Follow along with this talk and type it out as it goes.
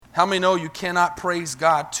How many know you cannot praise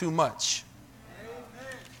God too much?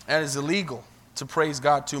 That is illegal to praise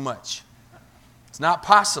God too much. It's not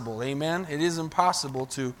possible, amen? It is impossible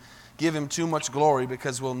to give Him too much glory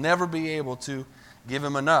because we'll never be able to give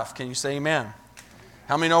Him enough. Can you say amen?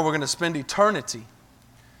 How many know we're going to spend eternity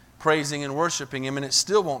praising and worshiping Him and it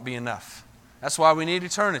still won't be enough? That's why we need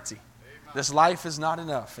eternity. Amen. This life is not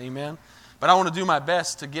enough, amen? But I want to do my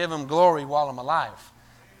best to give Him glory while I'm alive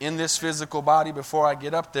in this physical body before I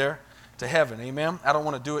get up there to heaven, amen? I don't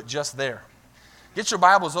want to do it just there. Get your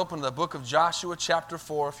Bibles open to the book of Joshua chapter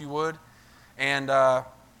 4 if you would. And I'm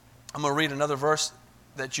going to read another verse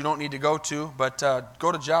that you don't need to go to, but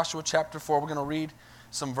go to Joshua chapter 4. We're going to read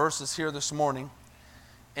some verses here this morning.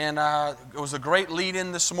 And it was a great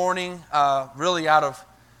lead-in this morning, really out of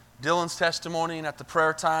Dylan's testimony and at the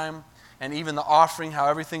prayer time and even the offering, how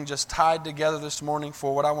everything just tied together this morning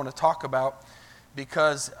for what I want to talk about.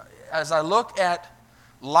 Because as I look at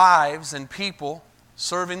lives and people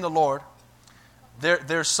serving the Lord,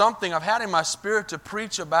 there's something I've had in my spirit to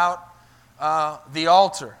preach about the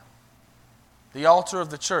altar of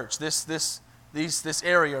the church, this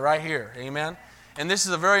area right here, amen? And this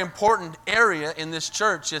is a very important area in this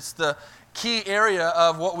church. It's the key area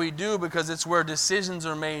of what we do because it's where decisions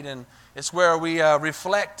are made and it's where we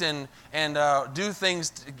reflect and do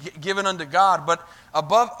things given unto God. But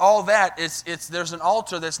above all that, there's an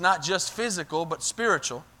altar that's not just physical but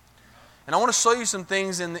spiritual. And I want to show you some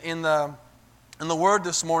things in the Word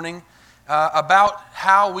this morning about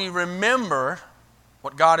how we remember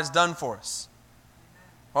what God has done for us.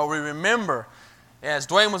 What we remember, as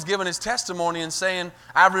Dwayne was giving his testimony and saying,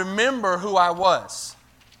 I remember who I was.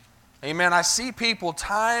 Amen. I see people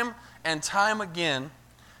time and time again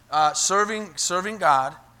serving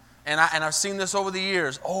God, and I've seen this over the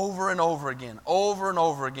years, over and over again, over and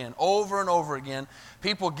over again, over and over again.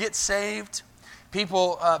 People get saved.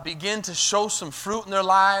 People begin to show some fruit in their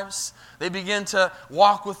lives. They begin to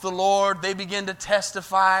walk with the Lord. They begin to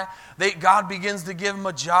testify. God begins to give them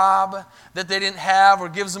a job that they didn't have or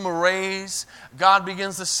gives them a raise. God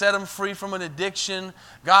begins to set them free from an addiction.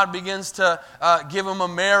 God begins to give them a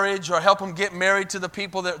marriage or help them get married to the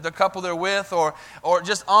couple they're with or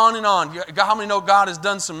just on and on. How many know God has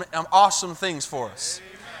done some awesome things for us?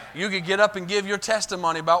 Amen. You could get up and give your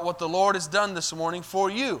testimony about what the Lord has done this morning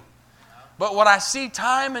for you. But what I see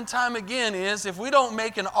time and time again is if we don't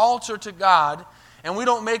make an altar to God and we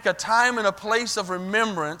don't make a time and a place of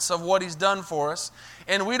remembrance of what He's done for us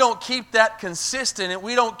and we don't keep that consistent and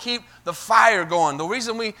we don't keep the fire going. The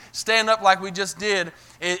reason we stand up like we just did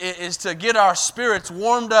is to get our spirits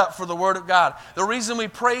warmed up for the Word of God. The reason we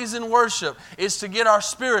praise and worship is to get our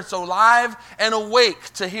spirits alive and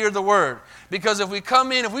awake to hear the Word. Because if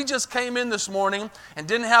we just came in this morning and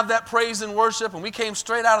didn't have that praise and worship and we came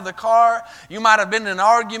straight out of the car, you might have been in an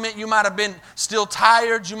argument, you might have been still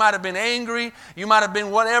tired, you might have been angry, you might have been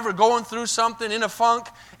whatever, going through something in a funk,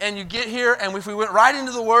 and you get here and if we went right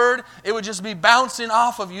into the Word, it would just be bouncing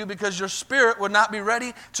off of you because your spirit would not be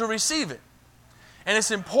ready to receive it. And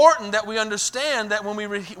it's important that we understand that when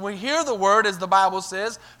we hear the Word, as the Bible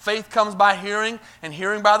says, faith comes by hearing and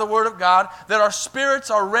hearing by the Word of God, that our spirits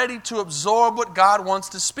are ready to absorb what God wants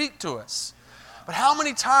to speak to us. But how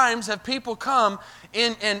many times have people come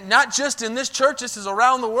in, and not just in this church, this is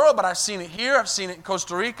around the world, but I've seen it here, I've seen it in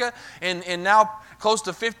Costa Rica, and now close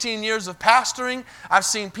to 15 years of pastoring, I've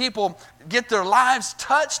seen people get their lives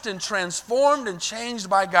touched and transformed and changed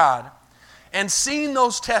by God. And seen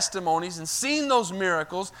those testimonies and seen those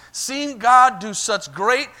miracles, seen God do such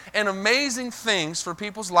great and amazing things for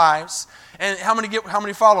people's lives. And how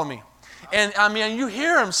many follow me? And I mean, you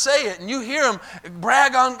hear them say it and you hear them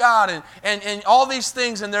brag on God and all these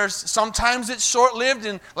things. And sometimes it's short-lived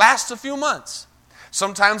and lasts a few months.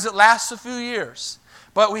 Sometimes it lasts a few years.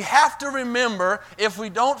 But we have to remember, if we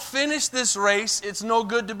don't finish this race, it's no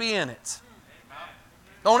good to be in it.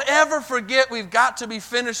 Don't ever forget we've got to be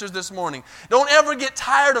finishers this morning. Don't ever get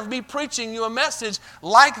tired of me preaching you a message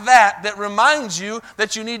like that reminds you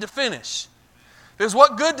that you need to finish. Because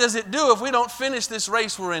what good does it do if we don't finish this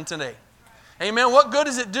race we're in today? Amen. What good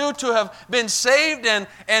does it do to have been saved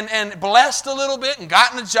and blessed a little bit and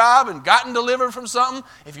gotten a job and gotten delivered from something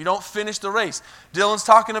if you don't finish the race? Dylan's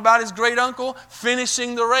talking about his great uncle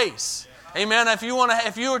finishing the race. Amen. If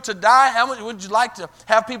you were to die, how much would you like to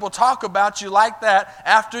have people talk about you like that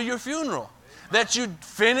after your funeral? That you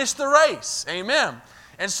finished the race. Amen.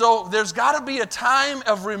 And so there's got to be a time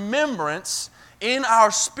of remembrance in our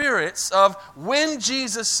spirits of when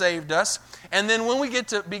Jesus saved us, and then when we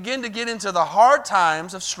begin to get into the hard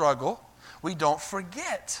times of struggle, we don't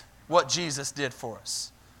forget what Jesus did for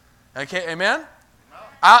us. Okay, amen?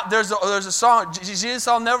 There's a song, Jesus,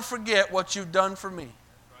 I'll never forget what you've done for me.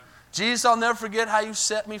 Jesus, I'll never forget how you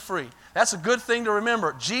set me free. That's a good thing to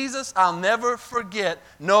remember. Jesus, I'll never forget.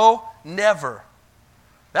 No, never.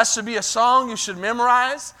 That should be a song you should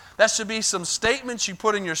memorize. That should be some statements you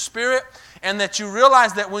put in your spirit, and that you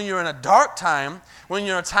realize that when you're in a dark time, when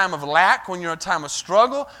you're in a time of lack, when you're in a time of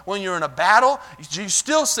struggle, when you're in a battle, you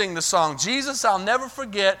still sing the song, Jesus, I'll never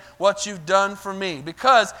forget what you've done for me.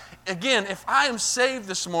 Because, again, if I am saved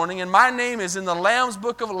this morning and my name is in the Lamb's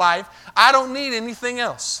Book of Life, I don't need anything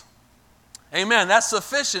else. Amen. That's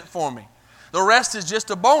sufficient for me. The rest is just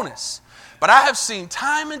a bonus. But I have seen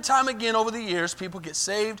time and time again over the years, people get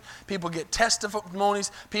saved, people get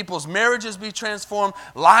testimonies, people's marriages be transformed,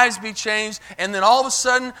 lives be changed, and then all of a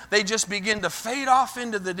sudden they just begin to fade off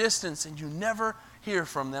into the distance and you never hear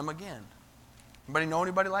from them again. Anybody know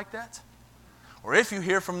anybody like that? Or if you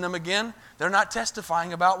hear from them again, they're not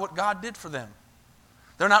testifying about what God did for them.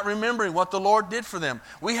 They're not remembering what the Lord did for them.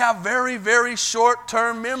 We have very, very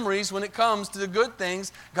short-term memories when it comes to the good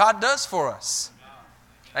things God does for us.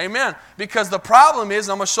 Amen. Because the problem is,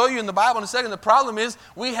 I'm going to show you in the Bible in a second, the problem is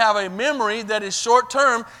we have a memory that is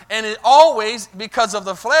short-term, and it always, because of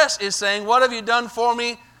the flesh, is saying, what have you done for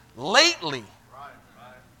me lately?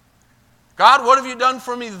 God, what have you done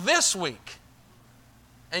for me this week?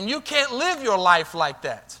 And you can't live your life like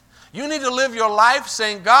that. You need to live your life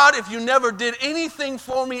saying, God, if you never did anything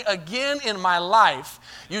for me again in my life,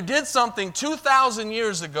 you did something 2,000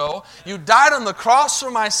 years ago, you died on the cross for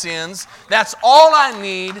my sins, that's all I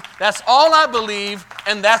need, that's all I believe,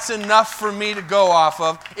 and that's enough for me to go off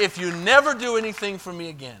of if you never do anything for me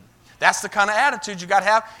again. That's the kind of attitude you got to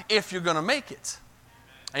have if you're going to make it.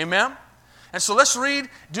 Amen? And so let's read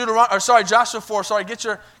Joshua 4. Sorry, get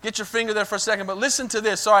your finger there for a second. But listen to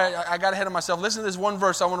this. Sorry, I got ahead of myself. Listen to this one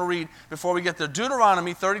verse I want to read before we get there.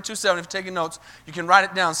 Deuteronomy 32:7. If you're taking notes, you can write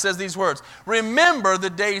it down. It says these words. Remember the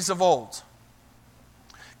days of old.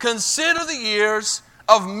 Consider the years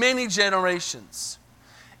of many generations.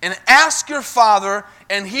 And ask your father,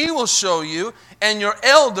 and he will show you, and your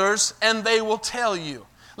elders, and they will tell you.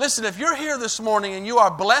 Listen, if you're here this morning and you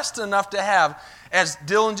are blessed enough to have, as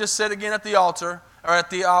Dylan just said again at the altar, or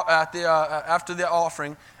after the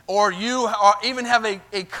offering, or you even have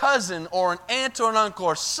a cousin or an aunt or an uncle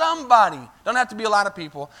or somebody, don't have to be a lot of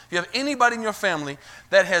people, if you have anybody in your family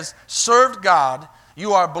that has served God,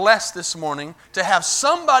 you are blessed this morning to have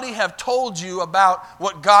somebody have told you about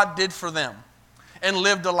what God did for them and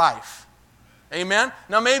lived a life. Amen?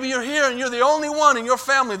 Now maybe you're here and you're the only one in your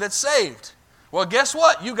family that's saved. Well, guess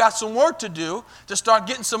what? You got some work to do to start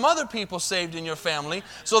getting some other people saved in your family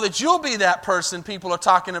so that you'll be that person people are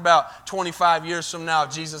talking about 25 years from now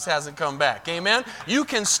if Jesus hasn't come back. Amen? You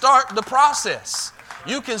can start the process.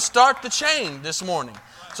 You can start the chain this morning.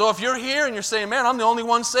 So if you're here and you're saying, man, I'm the only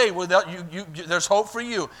one saved, well, there's hope for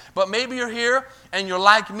you. But maybe you're here and you're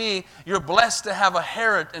like me, you're blessed to have a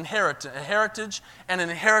heritage and an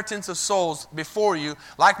inheritance of souls before you,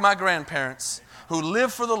 like my grandparents, who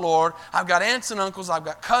live for the Lord. I've got aunts and uncles, I've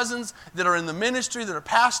got cousins that are in the ministry, that are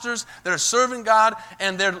pastors, that are serving God,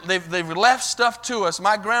 and they've left stuff to us.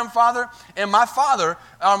 My grandfather and my father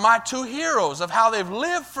are my two heroes of how they've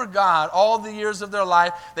lived for God all the years of their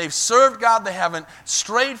life. They've served God, they haven't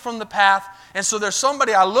strayed from the path, and so there's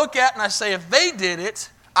somebody I look at and I say, if they did it,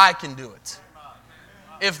 I can do it.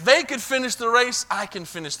 If they could finish the race, I can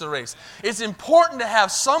finish the race. It's important to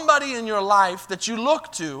have somebody in your life that you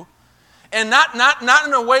look to, and not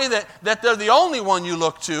in a way that they're the only one you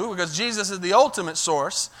look to, because Jesus is the ultimate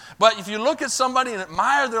source. But if you look at somebody and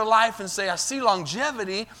admire their life and say, I see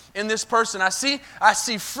longevity in this person, I see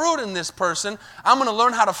fruit in this person, I'm going to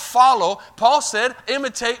learn how to follow. Paul said,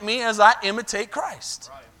 imitate me as I imitate Christ.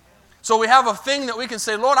 Right. So we have a thing that we can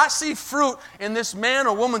say, Lord, I see fruit in this man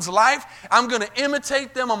or woman's life. I'm going to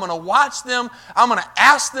imitate them. I'm going to watch them. I'm going to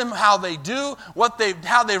ask them how they do,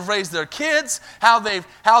 how they've raised their kids, how they've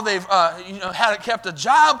kept a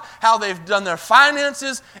job, how they've done their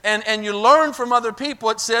finances, and you learn from other people.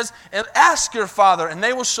 It says, and ask your father, and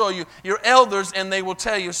they will show you, your elders, and they will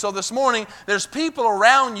tell you. So this morning, there's people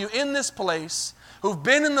around you in this place who've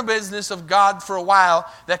been in the business of God for a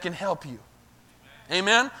while that can help you.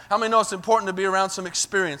 Amen? How many know it's important to be around some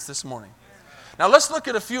experience this morning? Now let's look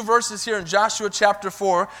at a few verses here in Joshua chapter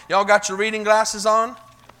 4. Y'all got your reading glasses on?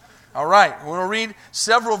 All right, we're going to read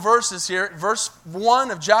several verses here. Verse 1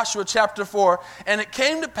 of Joshua chapter 4. And it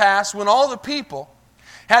came to pass when all the people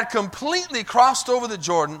had completely crossed over the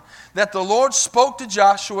Jordan that the Lord spoke to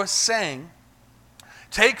Joshua, saying,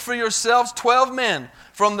 take for yourselves 12 men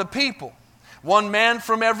from the people, one man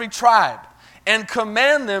from every tribe. and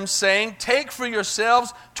command them, saying, take for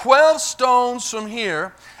yourselves 12 stones from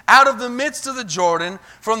here, out of the midst of the Jordan,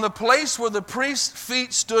 from the place where the priest's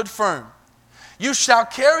feet stood firm. You shall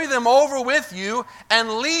carry them over with you and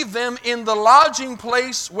leave them in the lodging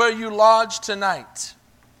place where you lodge tonight.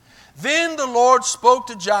 Then the Lord spoke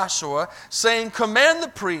to Joshua, saying, command the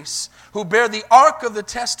priests who bear the ark of the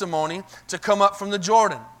testimony to come up from the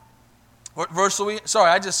Jordan. What verse are we? Sorry,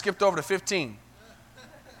 I just skipped over to 15.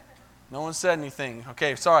 No one said anything.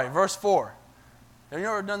 Okay, sorry. Verse 4. Have you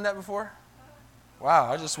ever done that before?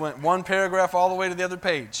 Wow, I just went one paragraph all the way to the other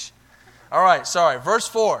page. All right, sorry. Verse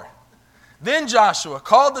 4. Then Joshua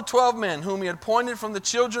called the 12 men whom he had appointed from the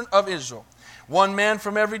children of Israel, one man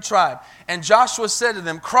from every tribe. And Joshua said to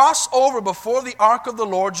them, cross over before the ark of the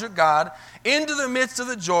Lord your God into the midst of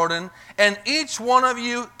the Jordan, and each one of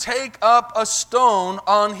you take up a stone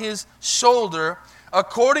on his shoulder,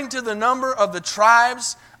 according to the number of the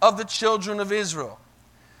tribes of the children of Israel,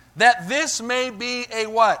 that this may be a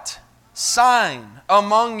what? Sign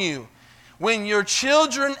among you. When your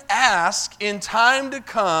children ask in time to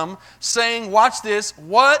come, saying, watch this,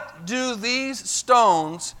 what do these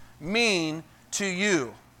stones mean to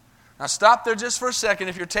you? Now stop there just for a second.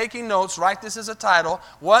 If you're taking notes, write this as a title.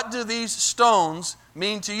 What do these stones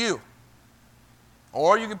mean to you?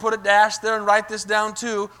 Or you can put a dash there and write this down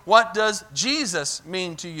too. What does Jesus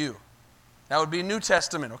mean to you? That would be New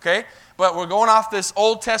Testament, okay? But we're going off this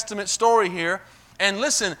Old Testament story here. And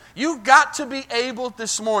listen, you've got to be able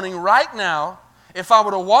this morning, right now, if I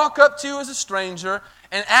were to walk up to you as a stranger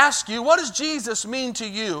and ask you, what does Jesus mean to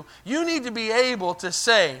you? You need to be able to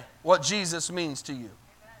say what Jesus means to you.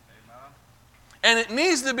 Amen. And it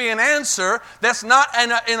needs to be an answer that's not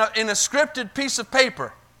in a scripted piece of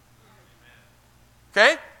paper.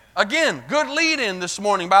 Okay? Again, good lead-in this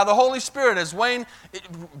morning by the Holy Spirit as Dwayne,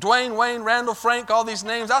 Wayne, Randall, Frank, all these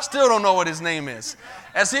names. I still don't know what his name is.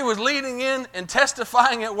 As he was leading in and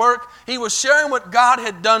testifying at work, he was sharing what God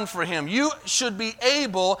had done for him. You should be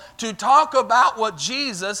able to talk about what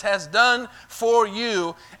Jesus has done for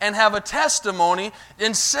you and have a testimony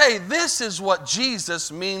and say, this is what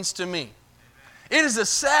Jesus means to me. It is a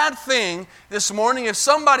sad thing this morning if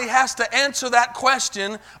somebody has to answer that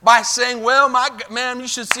question by saying, well, man, you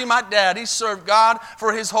should see my dad. He served God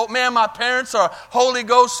for his whole... Man, my parents are Holy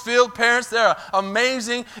Ghost-filled parents. They're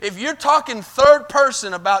amazing. If you're talking third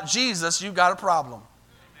person about Jesus, you've got a problem.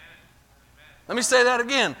 Let me say that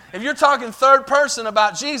again. If you're talking third person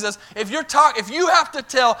about Jesus, if you have to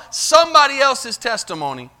tell somebody else's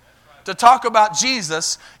testimony to talk about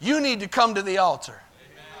Jesus, you need to come to the altar.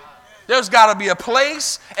 There's got to be a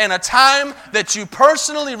place and a time that you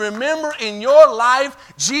personally remember in your life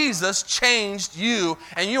Jesus changed you,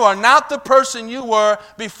 and you are not the person you were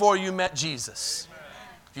before you met Jesus.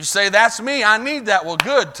 If you say, that's me, I need that, well,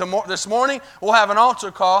 good. This morning we'll have an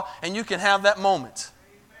altar call and you can have that moment.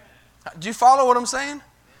 Do you follow what I'm saying?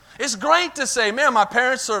 It's great to say, man, my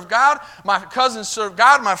parents serve God, my cousins serve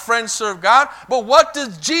God, my friends serve God, but what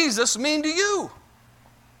does Jesus mean to you?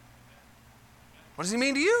 What does he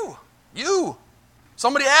mean to you? You.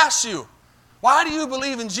 Somebody asks you, why do you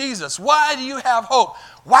believe in Jesus? Why do you have hope?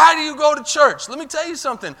 Why do you go to church? Let me tell you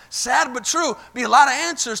something, sad but true, be a lot of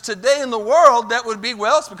answers today in the world that would be,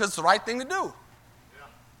 well, it's because it's the right thing to do. Yeah.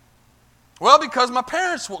 Well, because my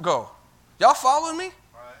parents will go. Y'all following me?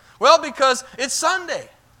 Right. Well, because it's Sunday.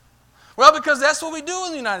 Well, because that's what we do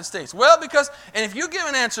in the United States. Well, because, and if you're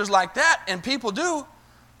giving answers like that and people do,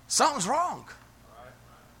 something's wrong. Right.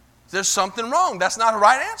 There's something wrong. That's not a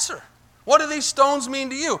right answer. What do these stones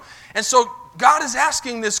mean to you? And so God is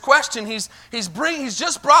asking this question. He's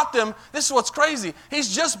just brought them, this is what's crazy,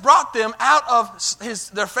 He's just brought them out of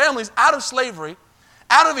their families, out of slavery,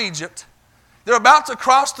 out of Egypt. They're about to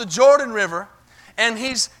cross the Jordan River, and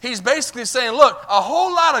he's basically saying, look, a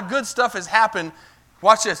whole lot of good stuff has happened.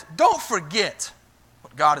 Watch this. Don't forget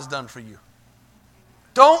what God has done for you.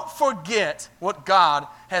 Don't forget what God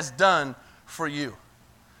has done for you.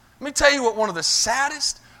 Let me tell you what one of the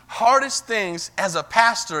saddest, hardest things as a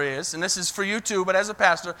pastor is, and this is for you too, but as a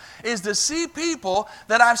pastor, is to see people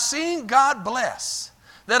that I've seen God bless,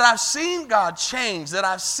 that I've seen God change, that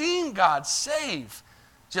I've seen God save,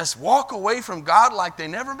 just walk away from God like they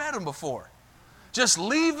never met Him before. Just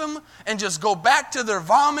leave Him and just go back to their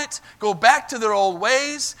vomit, go back to their old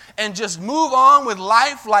ways, and just move on with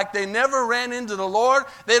life like they never ran into the Lord.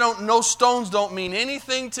 They don't know, stones don't mean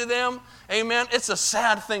anything to them. Amen. It's a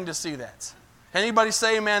sad thing to see that. Anybody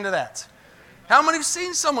say amen to that? How many have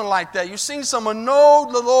seen someone like that? You've seen someone know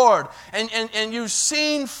the Lord, and you've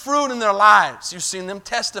seen fruit in their lives. You've seen them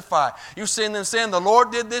testify. You've seen them saying, the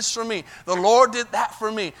Lord did this for me. The Lord did that for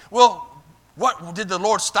me. Well, what, did the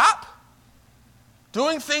Lord stop?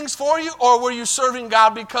 doing things for you, or were you serving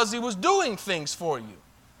God because He was doing things for you?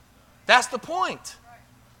 That's the point.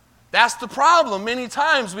 That's the problem. Many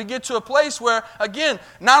times we get to a place where, again,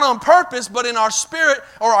 not on purpose, but in our spirit,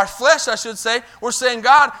 or our flesh, I should say, we're saying,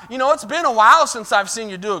 God, it's been a while since I've seen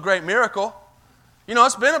you do a great miracle.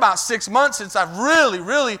 It's been about 6 months since I've really,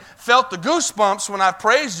 really felt the goosebumps when I've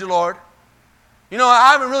praised you, Lord.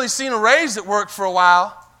 I haven't really seen a raise at work for a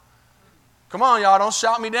while. Come on, y'all, don't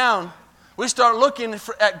shout me down. We start looking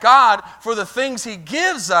at God for the things He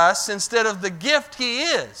gives us instead of the gift He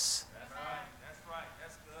is. That's right.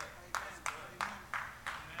 That's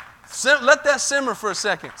good. Let that simmer for a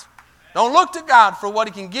second. Don't look to God for what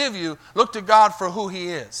He can give you. Look to God for who He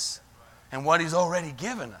is and what He's already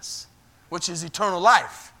given us, which is eternal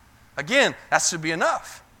life. Again, that should be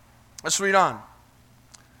enough. Let's read on.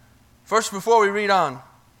 First, before we read on,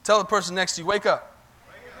 tell the person next to you, wake up.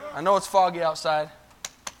 I know it's foggy outside,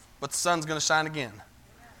 but the sun's going to shine again.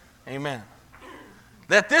 Amen.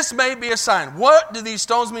 That this may be a sign. What do these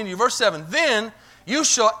stones mean to you? Verse 7, then you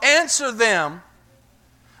shall answer them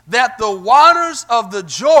that the waters of the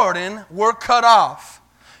Jordan were cut off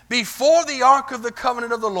before the ark of the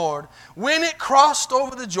covenant of the Lord. When it crossed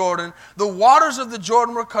over the Jordan, the waters of the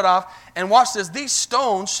Jordan were cut off. And watch this, these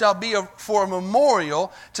stones shall be for a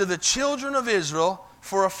memorial to the children of Israel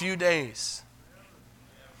for a few days.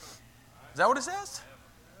 Is that what it says?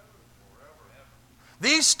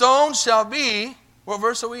 These stones shall be, what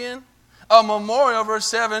verse are we in? A memorial, verse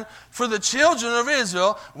 7, for the children of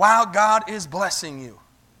Israel while God is blessing you.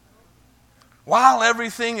 While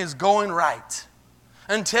everything is going right.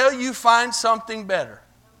 Until you find something better.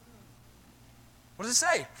 What does it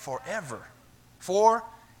say? Forever.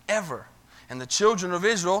 Forever. And the children of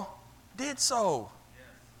Israel did so.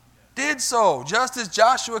 Did so, just as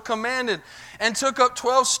Joshua commanded, and took up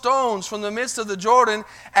 12 stones from the midst of the Jordan,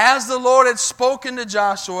 as the Lord had spoken to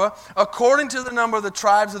Joshua, according to the number of the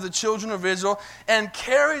tribes of the children of Israel, and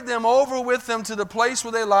carried them over with them to the place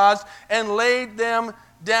where they lodged, and laid them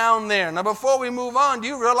down there. Now, before we move on, do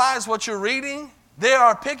you realize what you're reading? They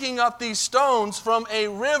are picking up these stones from a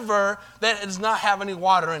river that does not have any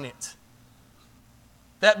water in it.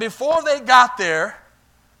 That before they got there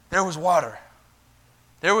was water.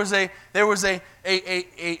 There was a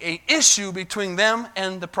issue between them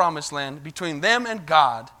and the promised land, between them and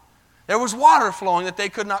God. There was water flowing that they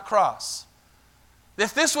could not cross.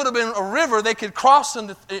 If this would have been a river they could cross,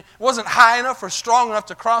 and it wasn't high enough or strong enough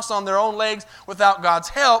to cross on their own legs without God's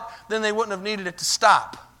help, then they wouldn't have needed it to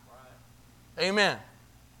stop. Amen.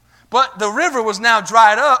 But the river was now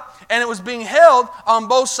dried up, and it was being held on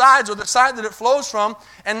both sides, or the side that it flows from,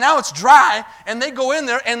 and now it's dry, and they go in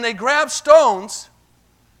there and they grab stones,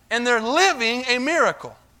 and they're living a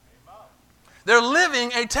miracle. They're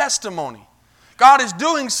living a testimony. God is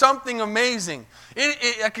doing something amazing.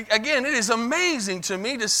 Again, it is amazing to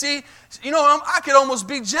me to see, I could almost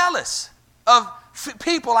be jealous of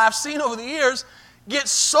people I've seen over the years get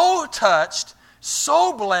so touched,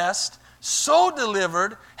 so blessed, so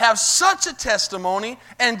delivered, have such a testimony,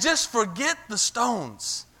 and just forget the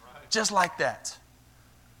stones. Just like that.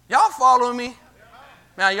 Y'all following me?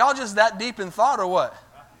 Now, y'all just that deep in thought or what?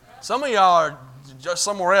 Some of y'all are just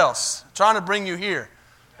somewhere else, trying to bring you here.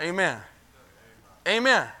 Amen.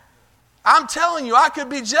 Amen. I'm telling you, I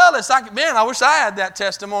could be jealous. I wish I had that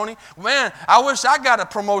testimony. Man, I wish I got a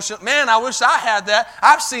promotion. Man, I wish I had that.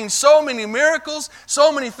 I've seen so many miracles,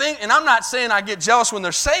 so many things. And I'm not saying I get jealous when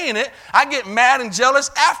they're saying it. I get mad and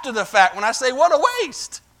jealous after the fact when I say, what a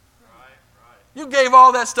waste. Right. You gave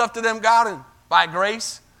all that stuff to them, God, and by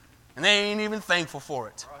grace, and they ain't even thankful for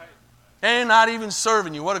it. Right. They're not even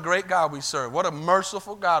serving you. What a great God we serve. What a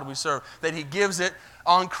merciful God we serve, that He gives it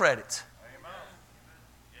on credit.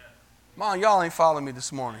 Come on, y'all ain't following me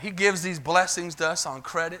this morning. He gives these blessings to us on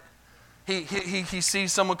credit. He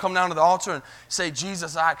sees someone come down to the altar and say,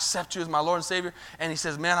 Jesus, I accept you as my Lord and Savior. And he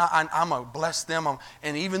says, man, I'm going to bless them.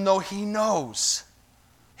 And even though he knows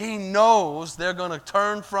they're going to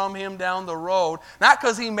turn from him down the road, not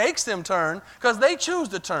because he makes them turn, because they choose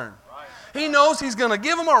to turn. He knows he's going to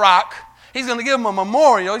give them a rock. He's going to give them a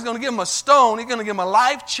memorial. He's going to give them a stone. He's going to give them a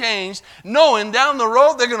life change, knowing down the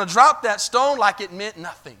road they're going to drop that stone like it meant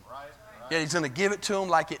nothing. Yet He's going to give it to them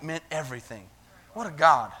like it meant everything. What a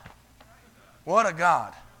God. What a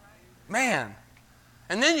God. Man.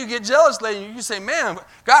 And then you get jealous later. You say, man,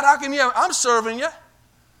 God, how come I'm serving you?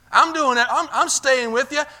 I'm doing that. I'm staying with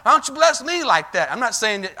you. Why don't you bless me like that? I'm not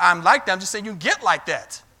saying that I'm like that. I'm just saying you get like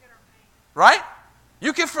that. Right?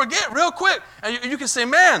 You can forget real quick. And you can say,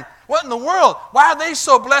 man, what in the world? Why are they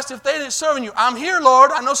so blessed if they didn't serve you? I'm here,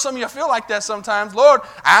 Lord. I know some of you feel like that sometimes. Lord,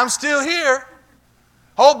 I'm still here.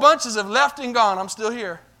 Whole bunches have left and gone. I'm still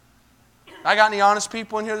here. I got any honest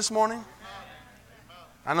people in here this morning?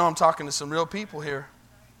 I know I'm talking to some real people here.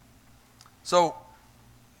 So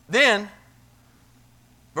then,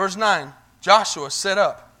 verse 9, Joshua set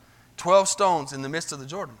up 12 stones in the midst of the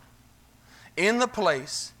Jordan, in the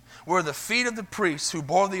place where the feet of the priests who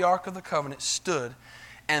bore the Ark of the Covenant stood,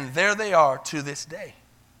 and there they are to this day.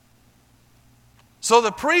 So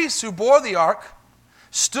the priests who bore the Ark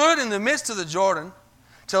stood in the midst of the Jordan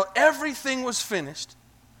till everything was finished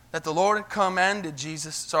that the Lord had commanded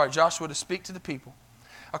Joshua to speak to the people,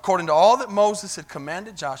 according to all that Moses had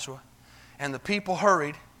commanded Joshua, and the people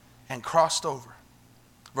hurried and crossed over.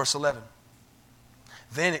 Verse 11.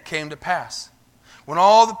 Then it came to pass, when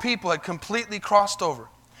all the people had completely crossed over,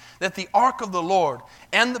 that the ark of the Lord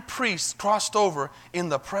and the priests crossed over in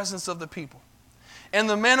the presence of the people. And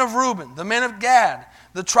the men of Reuben, the men of Gad,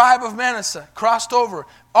 the tribe of Manasseh, crossed over,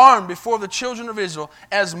 armed before the children of Israel,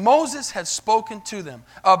 as Moses had spoken to them.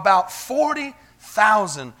 About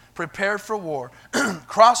 40,000 prepared for war,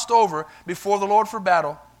 crossed over before the Lord for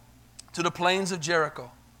battle to the plains of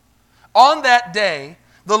Jericho. On that day,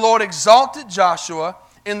 the Lord exalted Joshua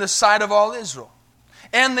in the sight of all Israel.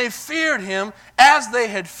 And they feared him as they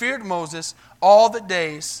had feared Moses all the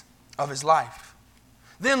days of his life.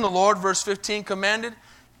 Then the Lord, verse 15,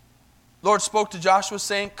 Lord spoke to Joshua,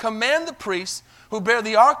 saying, command the priests who bear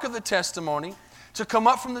the ark of the testimony to come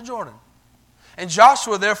up from the Jordan. And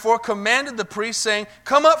Joshua therefore commanded the priests, saying,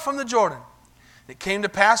 come up from the Jordan. It came to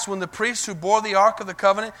pass when the priests who bore the ark of the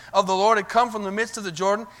covenant of the Lord had come from the midst of the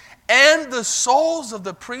Jordan, and the soles of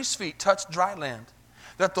the priests' feet touched dry land,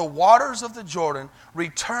 that the waters of the Jordan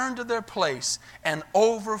returned to their place and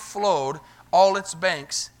overflowed all its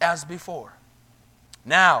banks as before.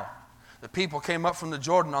 Now the people came up from the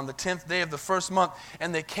Jordan on the 10th day of the first month,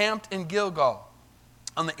 and they camped in Gilgal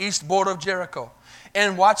on the east border of Jericho.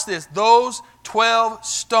 And watch this, those 12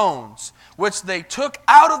 stones which they took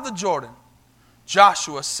out of the Jordan,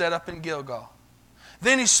 Joshua set up in Gilgal.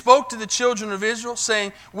 Then he spoke to the children of Israel,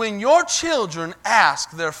 saying, when your children ask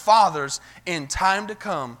their fathers in time to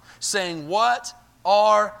come, saying, what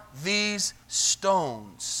are these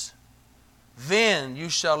stones? Then you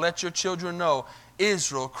shall let your children know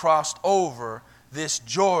Israel crossed over this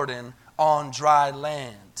Jordan on dry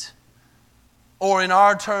land. Or in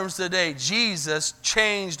our terms today, Jesus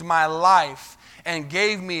changed my life and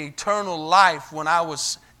gave me eternal life when I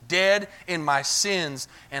was dead in my sins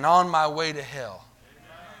and on my way to hell.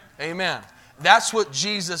 Amen. That's what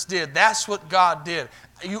Jesus did. That's what God did.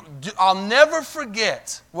 I'll never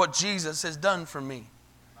forget what Jesus has done for me.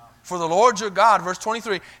 For the Lord your God, verse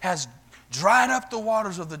 23, has dried up the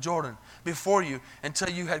waters of the Jordan before you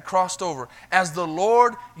until you had crossed over, as the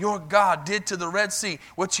Lord your God did to the Red Sea,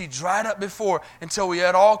 which he dried up before until we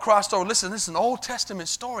had all crossed over. Listen, this is an Old Testament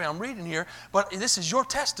story I'm reading here, but this is your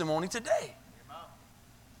testimony today.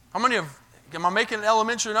 How many am I making it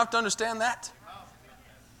elementary enough to understand that?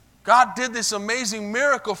 God did this amazing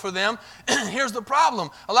miracle for them. Here's the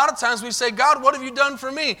problem. A lot of times we say, God, what have you done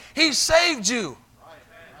for me? He saved you.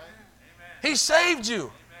 He saved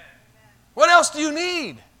you. What else do you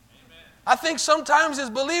need? I think sometimes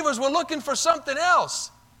as believers we're looking for something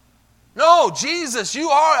else. No, Jesus, you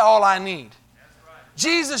are all I need.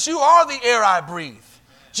 Jesus, you are the air I breathe.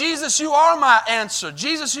 Jesus, you are my answer.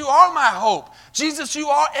 Jesus, you are my hope. Jesus, you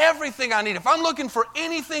are everything I need. If I'm looking for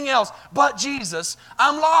anything else but Jesus,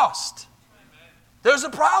 I'm lost. There's a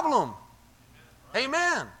problem.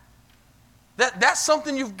 Amen. That's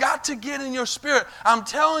something you've got to get in your spirit. I'm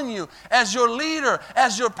telling you, as your leader,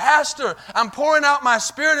 as your pastor, I'm pouring out my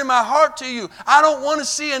spirit and my heart to you. I don't want to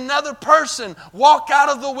see another person walk out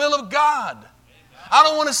of the will of God. I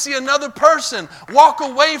don't want to see another person walk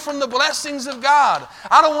away from the blessings of God.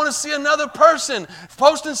 I don't want to see another person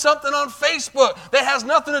posting something on Facebook that has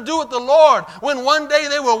nothing to do with the Lord when one day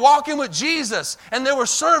they were walking with Jesus and they were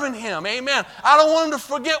serving Him. Amen. I don't want them to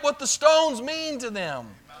forget what the stones mean to them.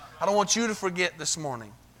 I don't want you to forget this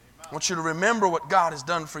morning. I want you to remember what God has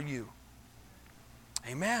done for you.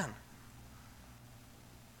 Amen.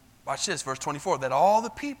 Watch this, verse 24. That all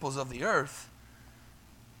the peoples of the earth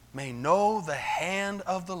may know the hand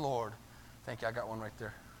of the Lord. Thank you, I got one right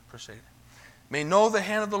there. Appreciate it. May know the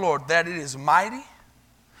hand of the Lord, that it is mighty,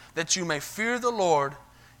 that you may fear the Lord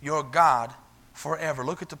your God forever.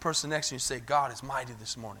 Look at the person next to you and say, God is mighty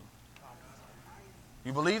this morning.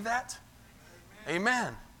 You believe that?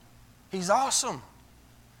 Amen. He's awesome.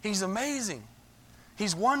 He's amazing.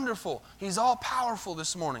 He's wonderful. He's all powerful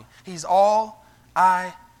this morning. He's all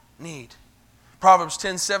I need. Proverbs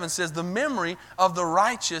 10:7 says, the memory of the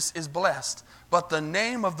righteous is blessed, but the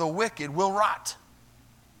name of the wicked will rot.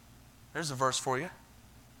 There's a verse for you.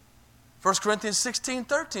 1 Corinthians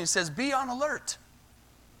 16:13 says, be on alert.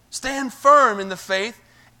 Stand firm in the faith,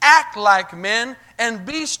 act like men, and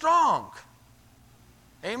be strong.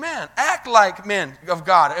 Amen. Act like men of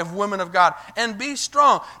God, of women of God, and be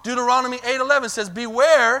strong. Deuteronomy 8:11 says,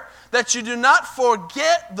 beware that you do not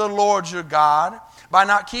forget the Lord your God by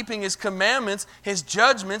not keeping His commandments, His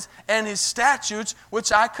judgments, and His statutes,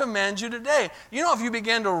 which I command you today. You know, if you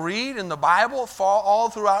begin to read in the Bible, all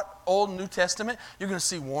throughout Old and New Testament, you're going to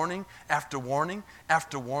see warning after warning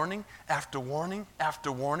after warning after warning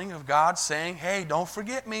after warning of God saying, hey, don't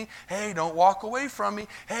forget me. Hey, don't walk away from me.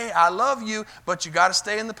 Hey, I love you, but you got to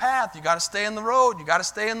stay in the path. You got to stay in the road. You got to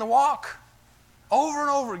stay in the walk. Over and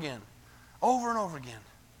over again. Over and over again.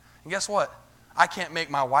 And guess what? I can't make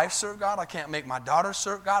my wife serve God. I can't make my daughter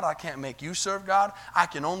serve God. I can't make you serve God. I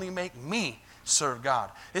can only make me serve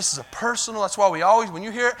God. This is a personal, that's why we always, when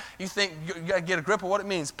you hear it, you think, you got to get a grip of what it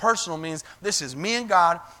means. Personal means this is me and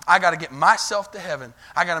God. I got to get myself to heaven.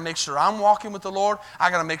 I got to make sure I'm walking with the Lord.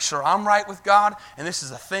 I got to make sure I'm right with God. And this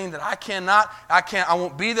is a thing that I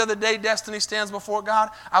won't be there the day Destiny stands before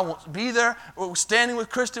God. I won't be there standing with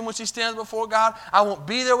Kristen when she stands before God. I won't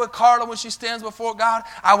be there with Carla when she stands before God.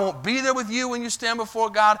 I won't be there with you when you stand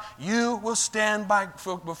before God. You will stand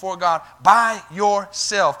before God by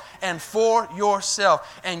yourself and for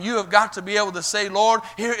yourself. And you have got to be able to say, Lord,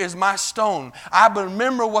 here is my stone. I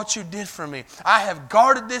remember what you did for me. I have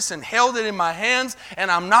guarded this and held it in my hands,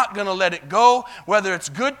 and I'm not going to let it go, whether it's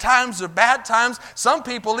good times or bad times. Some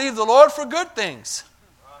people leave the Lord for good things.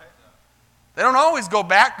 They don't always go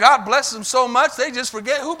back. God blesses them so much, they just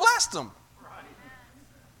forget who blessed them.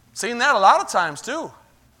 Seen that a lot of times too.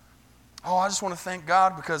 Oh, I just want to thank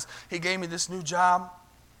God because He gave me this new job.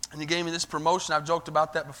 And He gave me this promotion. I've joked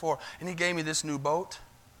about that before. And He gave me this new boat.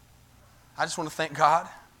 I just want to thank God.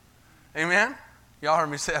 Amen? Y'all heard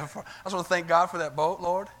me say that before. I just want to thank God for that boat,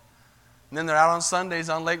 Lord. And then they're out on Sundays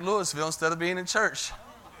on Lake Louisville instead of being in church.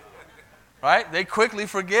 Right? They quickly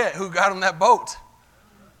forget who got them that boat.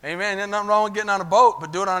 Amen. There's nothing wrong with getting on a boat,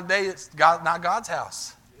 but do it on a day it's not God's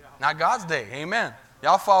house. Not God's day. Amen.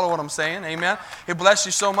 Y'all follow what I'm saying? Amen. He blessed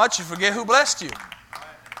you so much you forget who blessed you.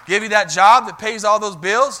 Give you that job that pays all those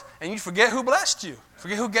bills, and you forget who blessed you.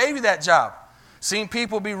 Forget who gave you that job. Seeing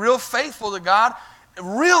people be real faithful to God,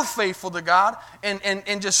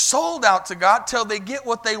 and just sold out to God till they get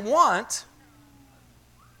what they want.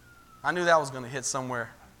 I knew that was going to hit somewhere.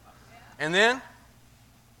 And then,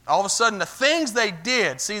 all of a sudden, the things they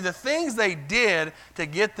did to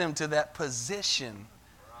get them to that position.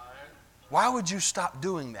 Why would you stop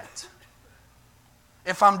doing that?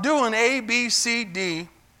 If I'm doing A, B, C, D,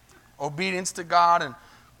 obedience to God and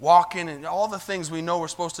walking and all the things we know we're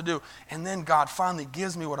supposed to do, and then God finally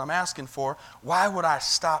gives me what I'm asking for, why would I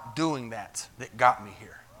stop doing that got me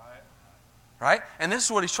here? Right? And this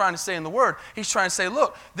is what He's trying to say in the Word. He's trying to say,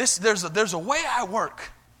 look, there's a way I work.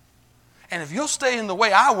 And if you'll stay in the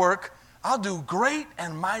way I work, I'll do great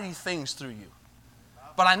and mighty things through you.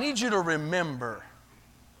 But I need you to remember.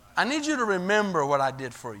 I need you to remember what I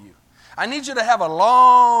did for you. I need you to have a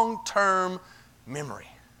long-term memory.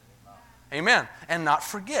 Amen. And not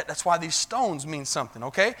forget. That's why these stones mean something,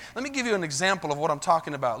 okay? Let me give you an example of what I'm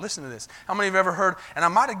talking about. Listen to this. How many have ever heard, and I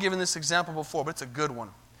might have given this example before, but it's a good one.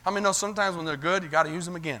 How many know sometimes when they're good, you got to use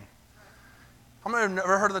them again? How many have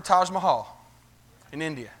ever heard of the Taj Mahal in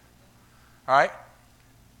India? All right?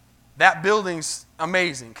 That building's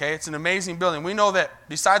amazing, okay? It's an amazing building. We know that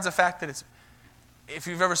besides the fact that it's, if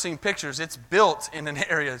you've ever seen pictures, it's built in an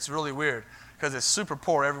area that's really weird because it's super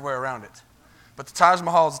poor everywhere around it. But the Taj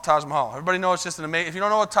Mahal is the Taj Mahal. Everybody knows it's just an amazing, if you don't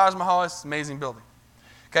know what Taj Mahal is, it's an amazing building.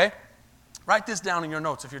 Okay? Write this down in your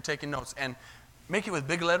notes if you're taking notes and make it with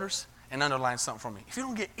big letters and underline something for me. If you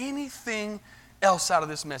don't get anything else out of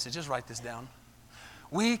this message, just write this down.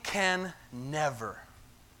 We can never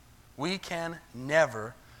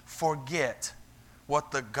forget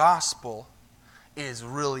what the gospel is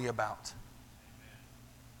really about.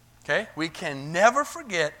 Okay? We can never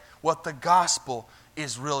forget what the gospel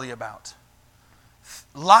is really about.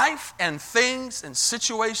 Life and things and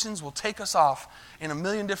situations will take us off in a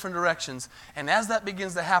million different directions. And as that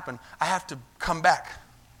begins to happen, I have to come back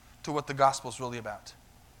to what the gospel is really about.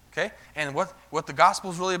 Okay? And what the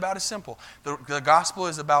gospel is really about is simple. The gospel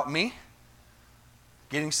is about me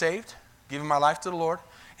getting saved, giving my life to the Lord.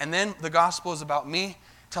 And then the gospel is about me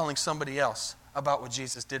telling somebody else about what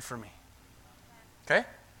Jesus did for me. Okay?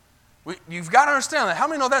 You've got to understand that. How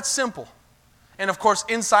many know that's simple? And of course,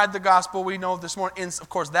 inside the gospel, we know this morning, of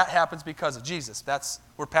course, that happens because of Jesus.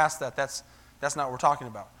 We're past that. That's not what we're talking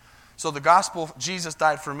about. So the gospel, Jesus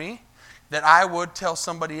died for me, that I would tell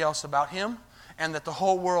somebody else about Him, and that the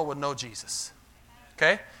whole world would know Jesus.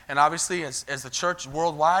 Okay? And obviously, as the church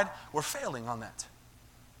worldwide, we're failing on that.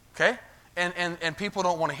 Okay? And people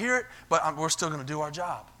don't want to hear it, but we're still going to do our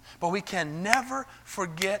job. But we can never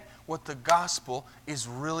forget what the gospel is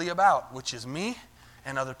really about, which is me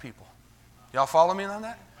and other people. Y'all follow me on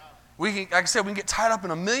that? Like I said, we can get tied up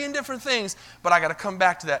in a million different things, but I got to come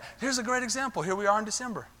back to that. Here's a great example. Here we are in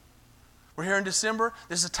December. We're here in December.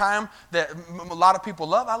 This is a time that a lot of people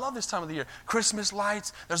love. I love this time of the year. Christmas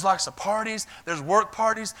lights. There's lots of parties. There's work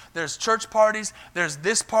parties. There's church parties. There's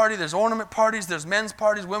this party. There's ornament parties. There's men's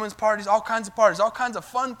parties, women's parties, all kinds of parties, all kinds of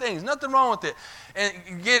fun things. Nothing wrong with it.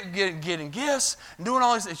 And getting gifts and doing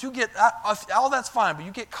all these things. You get all that's fine, but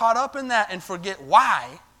you get caught up in that and forget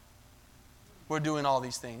why we're doing all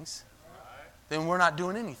these things. Then we're not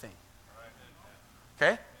doing anything.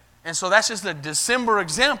 Okay? And so that's just a December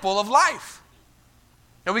example of life.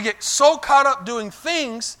 And we get so caught up doing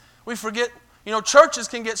things, we forget, churches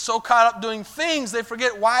can get so caught up doing things, they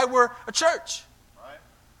forget why we're a church. Right.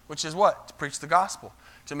 Which is what? To preach the gospel.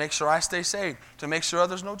 To make sure I stay saved. To make sure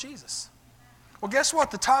others know Jesus. Well, guess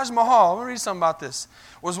what? The Taj Mahal, let me read something about this,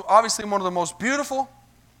 was obviously one of the most beautiful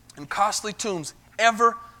and costly tombs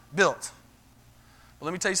ever built. Well,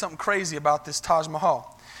 let me tell you something crazy about this Taj Mahal.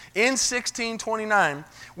 In 1629,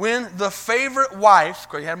 when the favorite wife,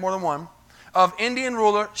 because he had more than one, of Indian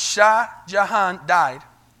ruler Shah Jahan died,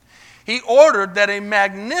 he ordered that a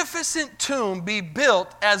magnificent tomb be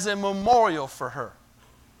built as a memorial for her.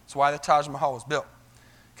 That's why the Taj Mahal was built.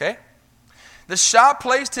 Okay? The Shah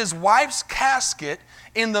placed his wife's casket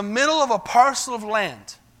in the middle of a parcel of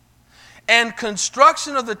land. And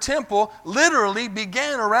construction of the temple literally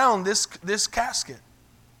began around this casket.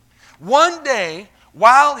 One day,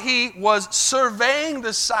 while he was surveying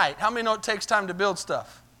the site, how many know it takes time to build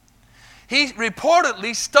stuff? He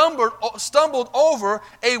reportedly stumbled over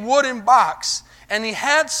a wooden box, and he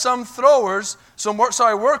had some workers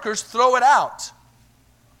throw it out.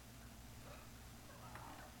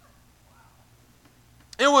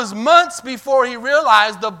 It was months before he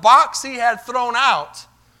realized the box he had thrown out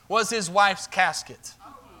was his wife's casket.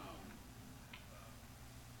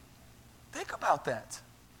 Think about that.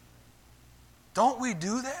 Don't we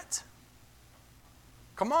do that?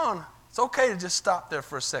 Come on. It's okay to just stop there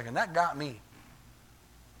for a second. That got me.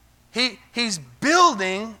 He's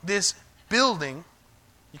building this building.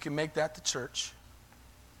 You can make that the church.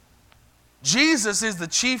 Jesus is the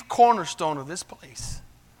chief cornerstone of this place.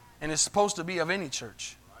 And it's supposed to be of any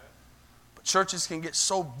church. But churches can get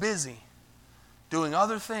so busy doing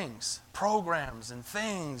other things. Programs and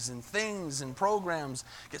things and programs.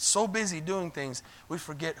 Get so busy doing things, we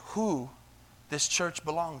forget who this church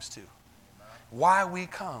belongs to. Why we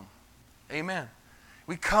come. Amen.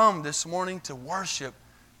 We come this morning to worship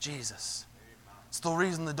Jesus. It's the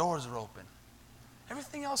reason the doors are open.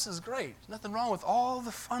 Everything else is great. There's nothing wrong with all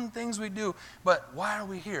the fun things we do. But why are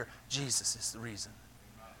we here? Jesus is the reason.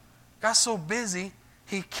 Got so busy,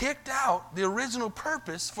 he kicked out the original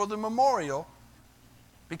purpose for the memorial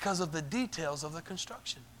because of the details of the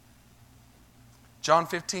construction. John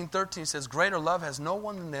 15:13 says, "Greater love has no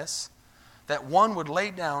one than this, that one would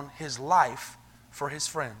lay down his life for his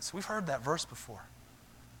friends." We've heard that verse before.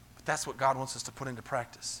 But that's what God wants us to put into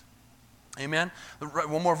practice. Amen?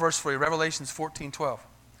 One more verse for you. Revelations 14:12.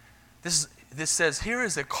 This says, "Here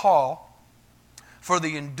is a call for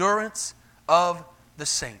the endurance of the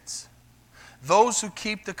saints, those who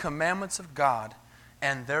keep the commandments of God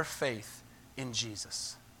and their faith in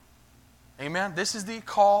Jesus." Amen? This is the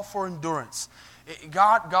call for endurance.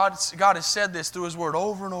 God has said this through His Word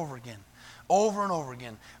over and over again. Over and over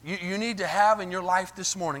again. You need to have in your life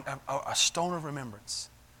this morning a stone of remembrance.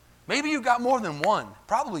 Maybe you've got more than one.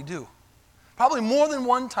 Probably do. Probably more than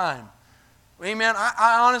one time. Amen.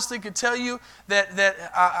 I honestly could tell you that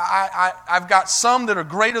I've got some that are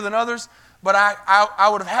greater than others, but I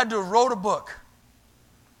would have had to have wrote a book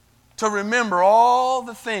to remember all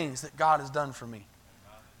the things that God has done for me.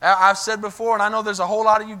 I've said before, and I know there's a whole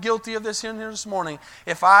lot of you guilty of this here this morning,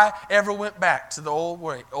 if I ever went back to the old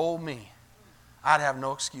way, old me, I'd have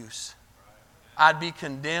no excuse. I'd be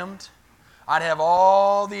condemned. I'd have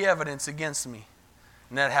all the evidence against me.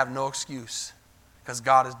 And I'd have no excuse. Because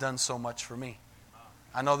God has done so much for me.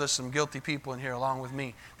 I know there's some guilty people in here along with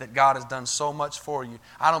me that God has done so much for you.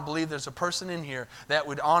 I don't believe there's a person in here that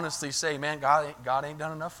would honestly say, man, God ain't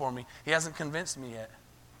done enough for me. He hasn't convinced me yet.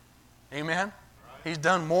 Amen? He's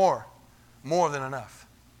done more than enough.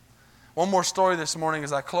 One more story this morning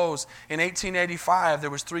as I close. In 1885, there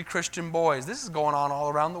was 3 Christian boys. This is going on all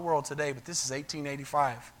around the world today, but this is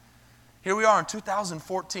 1885. Here we are in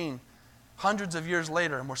 2014. hundreds of years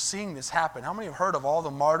later, and we're seeing this happen. How many have heard of all the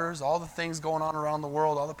martyrs, all the things going on around the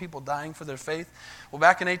world, all the people dying for their faith? Well,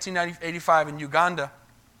 back in 1885 in Uganda,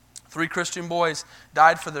 3 Christian boys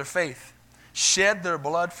died for their faith, shed their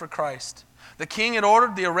blood for Christ. The king had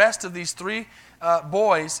ordered the arrest of these 3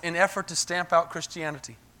 boys in effort to stamp out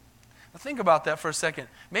Christianity. Now think about that for a second.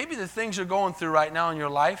 Maybe the things you're going through right now in your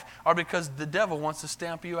life are because the devil wants to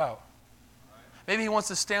stamp you out. Maybe he wants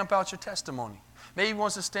to stamp out your testimony. Maybe he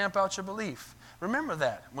wants to stamp out your belief. Remember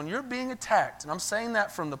that. When you're being attacked, and I'm saying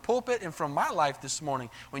that from the pulpit and from my life this morning,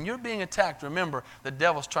 when you're being attacked, remember, the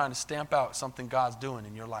devil's trying to stamp out something God's doing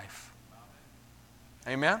in your life.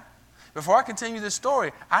 Amen? Before I continue this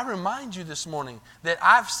story, I remind you this morning that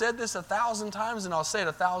I've said this 1,000 times and I'll say it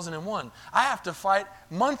 1,001. I have to fight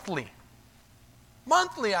monthly.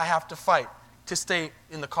 Monthly I have to fight to stay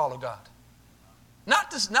in the call of God.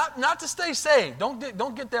 Not to stay saved. Don't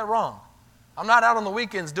get that wrong. I'm not out on the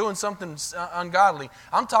weekends doing something ungodly.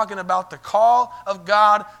 I'm talking about the call of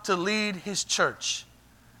God to lead His church.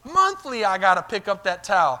 Monthly I got to pick up that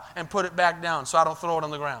towel and put it back down so I don't throw it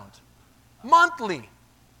on the ground. Monthly.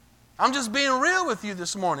 I'm just being real with you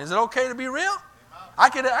this morning. Is it okay to be real? I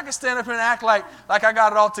could stand up here and act like I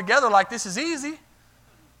got it all together, like this is easy.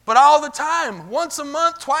 But all the time, once a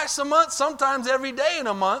month, twice a month, sometimes every day in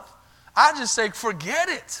a month, I just say, forget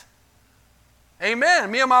it. Amen.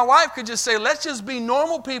 Me and my wife could just say, let's just be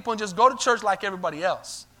normal people and just go to church like everybody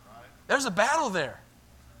else. There's a battle there.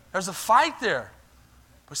 There's a fight there.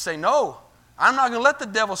 But say, no, I'm not going to let the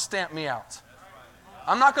devil stamp me out.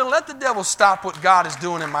 I'm not going to let the devil stop what God is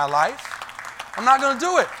doing in my life. I'm not going to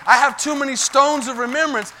do it. I have too many stones of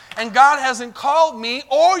remembrance, and God hasn't called me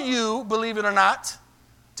or you, believe it or not,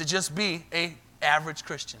 to just be an average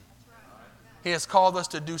Christian. He has called us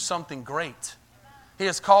to do something great. He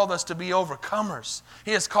has called us to be overcomers.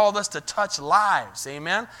 He has called us to touch lives.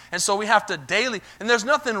 Amen? And so we have to daily, and there's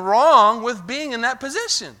nothing wrong with being in that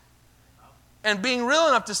position. And being real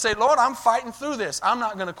enough to say, Lord, I'm fighting through this. I'm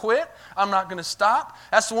not going to quit. I'm not going to stop.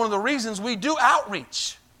 That's one of the reasons we do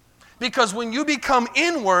outreach. Because when you become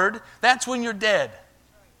inward, that's when you're dead.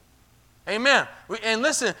 Amen. And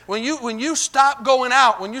listen, when you stop going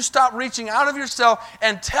out, when you stop reaching out of yourself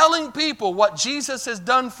and telling people what Jesus has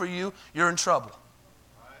done for you, you're in trouble.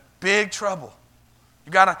 Big trouble.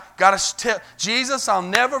 You gotta tell Jesus, I'll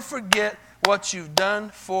never forget what you've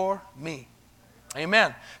done for me.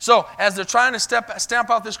 Amen. So, as they're trying to stamp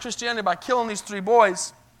out this Christianity by killing these 3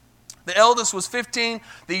 boys, the eldest was 15,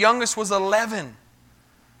 the youngest was 11.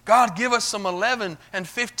 God, give us some 11 and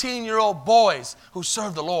 15-year-old boys who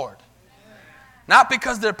serve the Lord. Not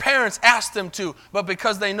because their parents asked them to, but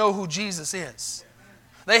because they know who Jesus is.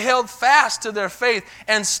 They held fast to their faith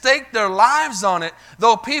and staked their lives on it,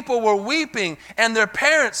 though people were weeping and their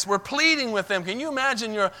parents were pleading with them. Can you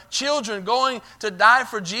imagine your children going to die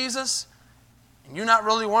for Jesus? And you're not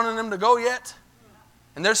really wanting them to go yet?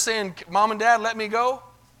 And they're saying, Mom and Dad, let me go.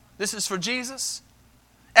 This is for Jesus.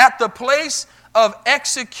 At the place of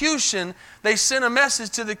execution, they sent a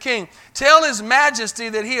message to the king. Tell His Majesty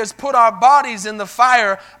that He has put our bodies in the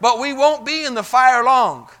fire, but we won't be in the fire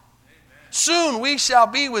long. Soon we shall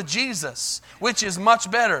be with Jesus, which is much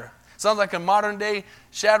better. Sounds like a modern day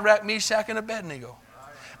Shadrach, Meshach, and Abednego.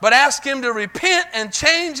 But ask him to repent and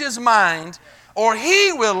change his mind, or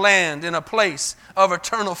he will land in a place of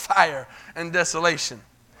eternal fire and desolation.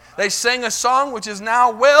 They sang a song which is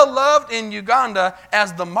now well loved in Uganda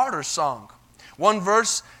as the Martyr Song. One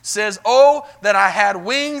verse says, "Oh, that I had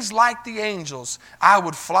wings like the angels, I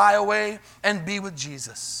would fly away and be with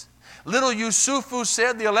Jesus." Little Yusufu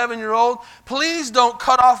said, the 11-year-old, "Please don't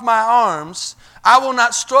cut off my arms. I will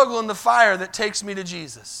not struggle in the fire that takes me to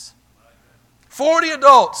Jesus." 40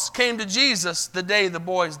 adults came to Jesus the day the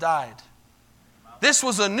boys died. This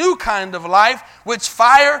was a new kind of life which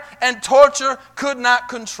fire and torture could not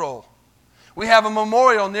control. We have a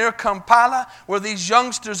memorial near Kampala where these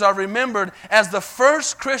youngsters are remembered as the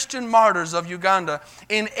first Christian martyrs of Uganda.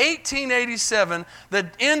 In 1887,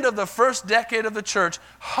 the end of the first decade of the church,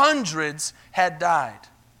 hundreds had died.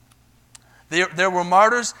 There were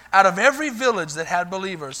martyrs out of every village that had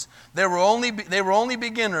believers. They were only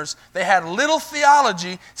beginners. They had little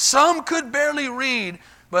theology. Some could barely read,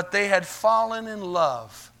 but they had fallen in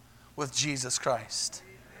love with Jesus Christ.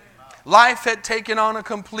 Life had taken on a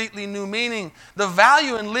completely new meaning. The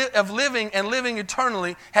value of living and living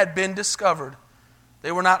eternally had been discovered.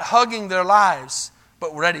 They were not hugging their lives,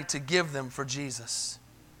 but ready to give them for Jesus.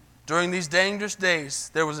 During these dangerous days,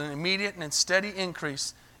 there was an immediate and steady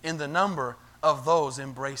increase in the number of those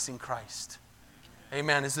embracing Christ.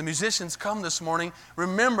 Amen. As the musicians come this morning,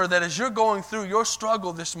 remember that as you're going through your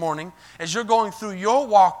struggle this morning, as you're going through your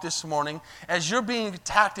walk this morning, as you're being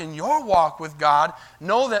attacked in your walk with God,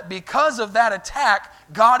 know that because of that attack,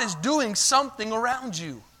 God is doing something around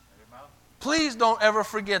you. Please don't ever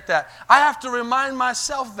forget that. I have to remind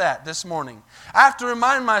myself that this morning. I have to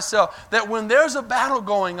remind myself that when there's a battle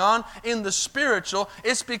going on in the spiritual,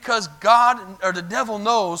 it's because God or the devil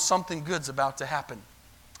knows something good's about to happen.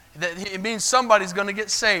 It means somebody's going to get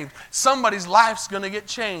saved. Somebody's life's going to get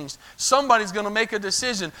changed. Somebody's going to make a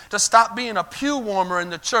decision to stop being a pew warmer in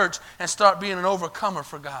the church and start being an overcomer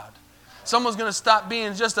for God. Someone's going to stop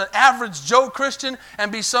being just an average Joe Christian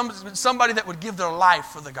and be somebody that would give their life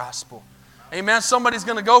for the gospel. Amen. Somebody's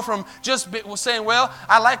going to go from just saying, well,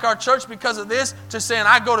 I like our church because of this, to saying,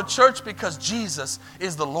 I go to church because Jesus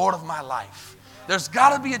is the Lord of my life. There's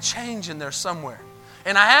got to be a change in there somewhere.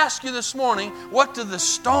 And I ask you this morning, what do the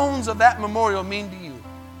stones of that memorial mean to you?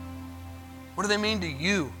 What do they mean to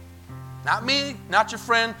you? Not me, not your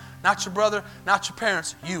friend, not your brother, not your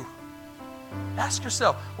parents, you. Ask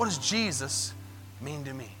yourself, what does Jesus mean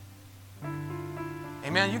to me?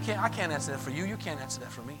 Amen. I can't answer that for you. You can't answer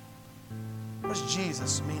that for me. What does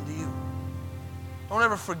Jesus mean to you? Don't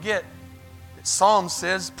ever forget that Psalm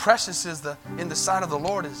says, precious is in the sight of the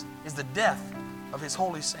Lord is the death of His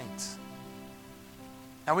holy saints.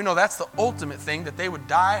 Now we know that's the ultimate thing, that they would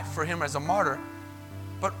die for Him as a martyr.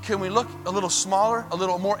 But can we look a little smaller, a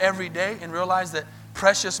little more every day, and realize that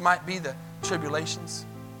precious might be the tribulations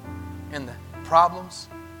and the problems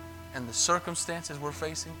and the circumstances we're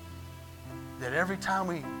facing? That every time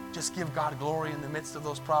we just give God glory in the midst of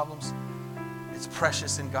those problems, it's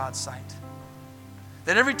precious in God's sight.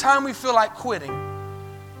 That every time we feel like quitting,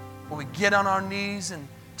 when we get on our knees and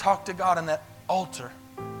talk to God on that altar,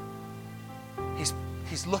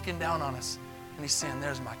 He's looking down on us and He's saying,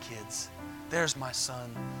 there's my kids, there's my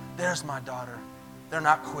son, there's my daughter. They're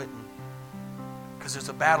not quitting. Because there's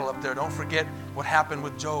a battle up there. Don't forget what happened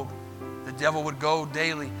with Job. The devil would go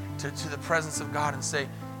daily to the presence of God and say,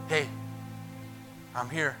 hey, I'm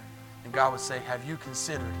here. And God would say, have you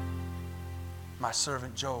considered my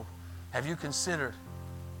servant Job? Have you considered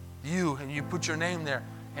you? And you put your name there.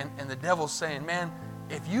 And the devil's saying, man,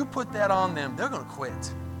 if you put that on them, they're going to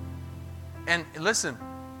quit. And listen,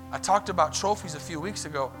 I talked about trophies a few weeks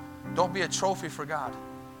ago. Don't be a trophy for God.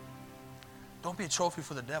 Don't be a trophy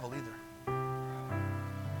for the devil either.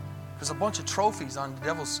 There's a bunch of trophies on the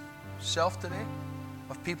devil's shelf today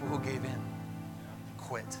of people who gave in,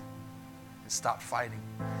 quit, and stopped fighting.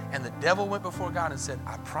 And the devil went before God and said,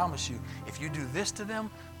 I promise you, if you do this to them,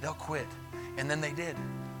 they'll quit. And then they did.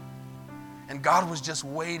 And God was just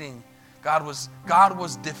waiting. God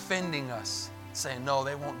was defending us, saying, no,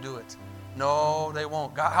 they won't do it. No, they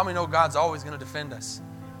won't. God, how many know God's always going to defend us?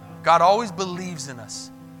 God always believes in us,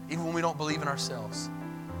 even when we don't believe in ourselves.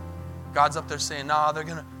 God's up there saying, nah, they're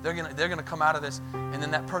gonna come out of this. And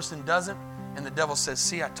then that person doesn't, and the devil says,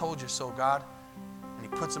 see, I told you so, God. And he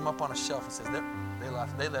puts them up on a shelf and says,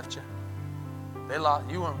 they left you.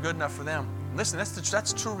 You weren't good enough for them. Listen,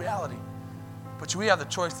 that's true reality. But we have the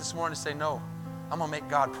choice this morning to say, no, I'm going to make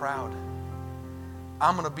God proud.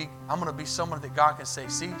 I'm going to be someone that God can say,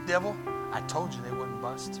 see, devil, I told you they wouldn't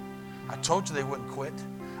bust. I told you they wouldn't quit.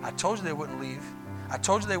 I told you they wouldn't leave. I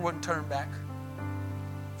told you they wouldn't turn back.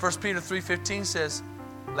 1 Peter 3:15 says,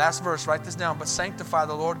 last verse, write this down, but sanctify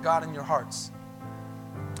the Lord God in your hearts.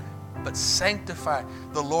 But sanctify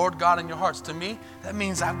the Lord God in your hearts. To me, that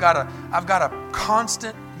means I've got a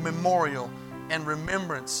constant memorial and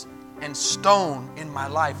remembrance and stone in my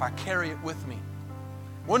life. I carry it with me.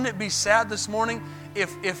 Wouldn't it be sad this morning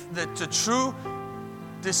if the true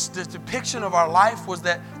this depiction of our life was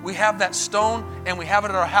that we have that stone and we have it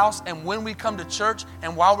at our house, and when we come to church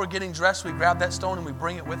and while we're getting dressed, we grab that stone and we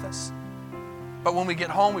bring it with us. But when we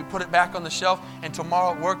get home, we put it back on the shelf, and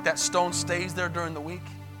tomorrow at work, that stone stays there during the week.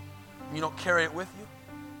 And you don't carry it with you.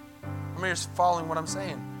 I mean, you're following what I'm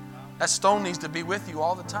saying. That stone needs to be with you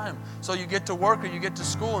all the time. So you get to work or you get to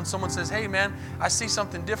school and someone says, hey man, I see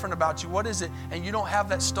something different about you. What is it? And you don't have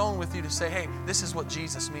that stone with you to say, hey, this is what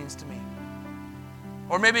Jesus means to me.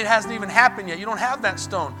 Or maybe it hasn't even happened yet. You don't have that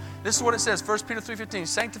stone. This is what it says, 1 Peter 3:15.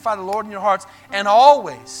 Sanctify the Lord in your hearts and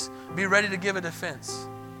always be ready to give a defense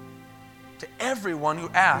to everyone who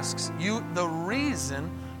asks you the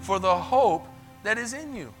reason for the hope that is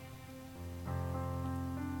in you.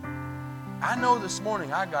 I know this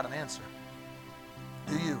morning I got an answer.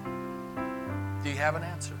 Do you? Do you have an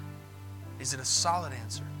answer? Is it a solid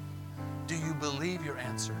answer? Do you believe your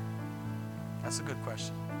answer? That's a good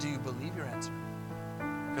question. Do you believe your answer?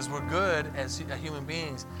 Because we're good as human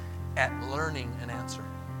beings at learning an answer.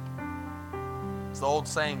 It's the old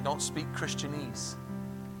saying, don't speak Christianese.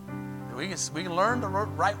 We can learn the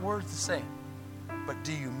right words to say, but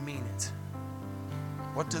do you mean it?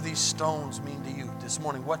 What do these stones mean to you? This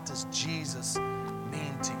morning, what does Jesus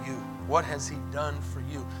mean to you? What has he done for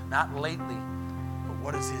you? Not lately, but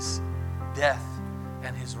what does his death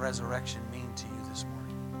and his resurrection mean to you this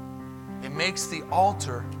morning? It makes the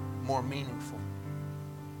altar more meaningful.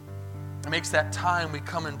 It makes that time we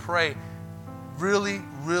come and pray really,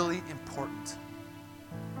 really important.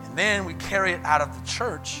 And then we carry it out of the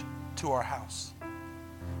church to our house.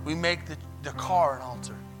 We make the car an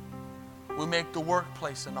altar. We make the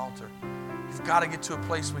workplace an altar. You've got to get to a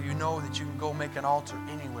place where you know that you can go make an altar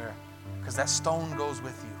anywhere, because that stone goes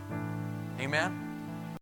with you. Amen?